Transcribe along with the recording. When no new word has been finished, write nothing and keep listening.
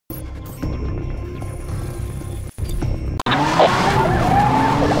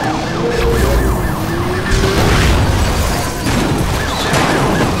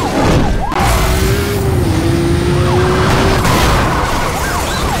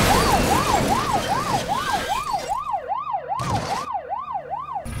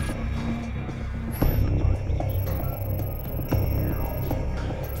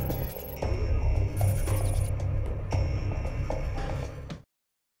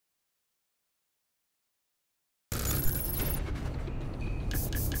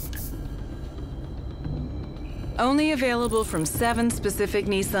Only available from 7 specific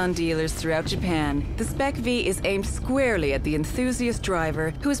Nissan dealers throughout Japan, the SpecV is aimed squarely at the enthusiast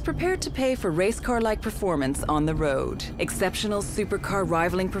driver who is prepared to pay for race car-like performance on the road. Exceptional supercar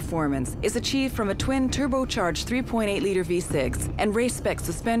rivaling performance is achieved from a twin turbocharged 3.8-liter V6 and race-spec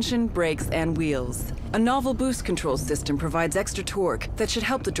suspension, brakes, and wheels. A novel boost control system provides extra torque that should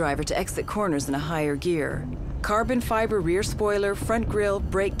help the driver to exit corners in a higher gear. Carbon fiber rear spoiler, front grille,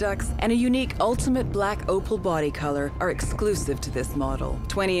 brake ducts, and a unique ultimate black opal body color are exclusive to this model.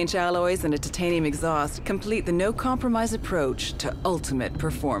 20-inch alloys and a titanium exhaust complete the no-compromise approach to ultimate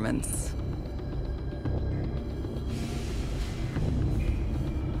performance.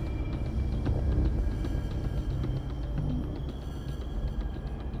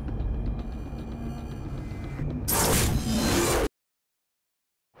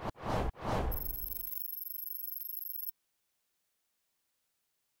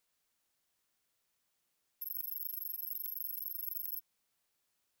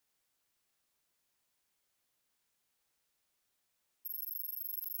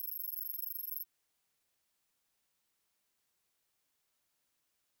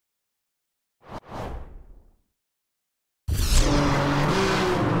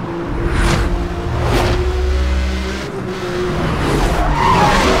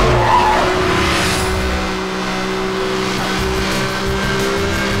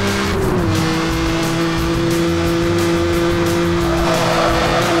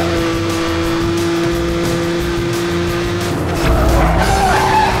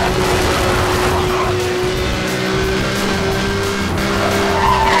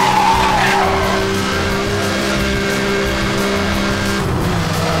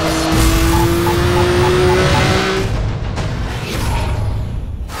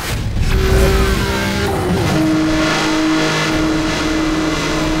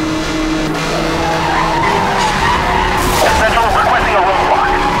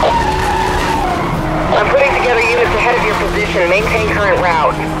 Maintain current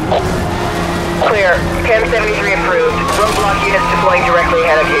route. Clear. 1073 approved. Roadblock units deploying directly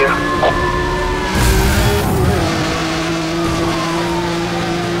ahead of you.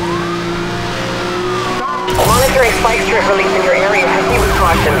 Monitoring spike strip release in your area. Proceed with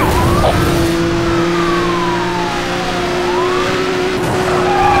caution.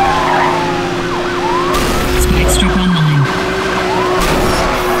 Spike strip online.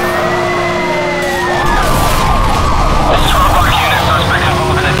 Suspect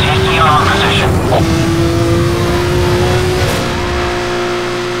involved in a GT-R position.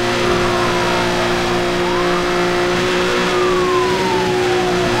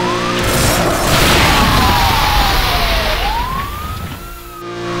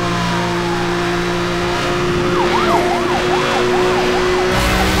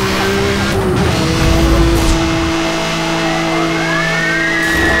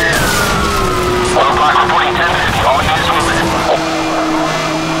 Roadblock reporting 1050. All units moving.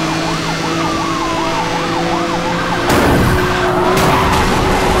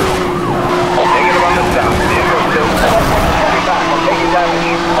 Negative on the south. Vehicle still. Heavy back. I'll take you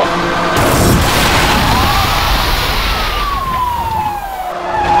damage.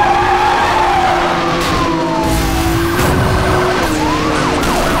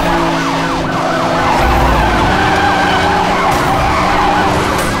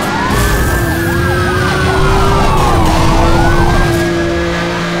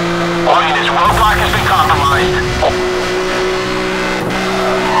 All units, roadblock has been compromised.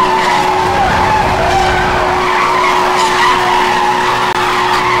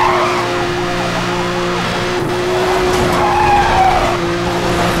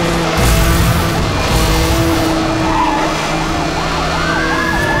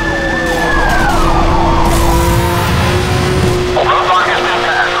 Roadblock has been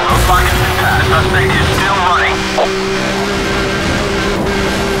passed. Roadblock has been passed. Suspect is still running.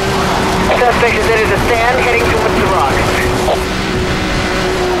 Suspect is entered the stand, heading to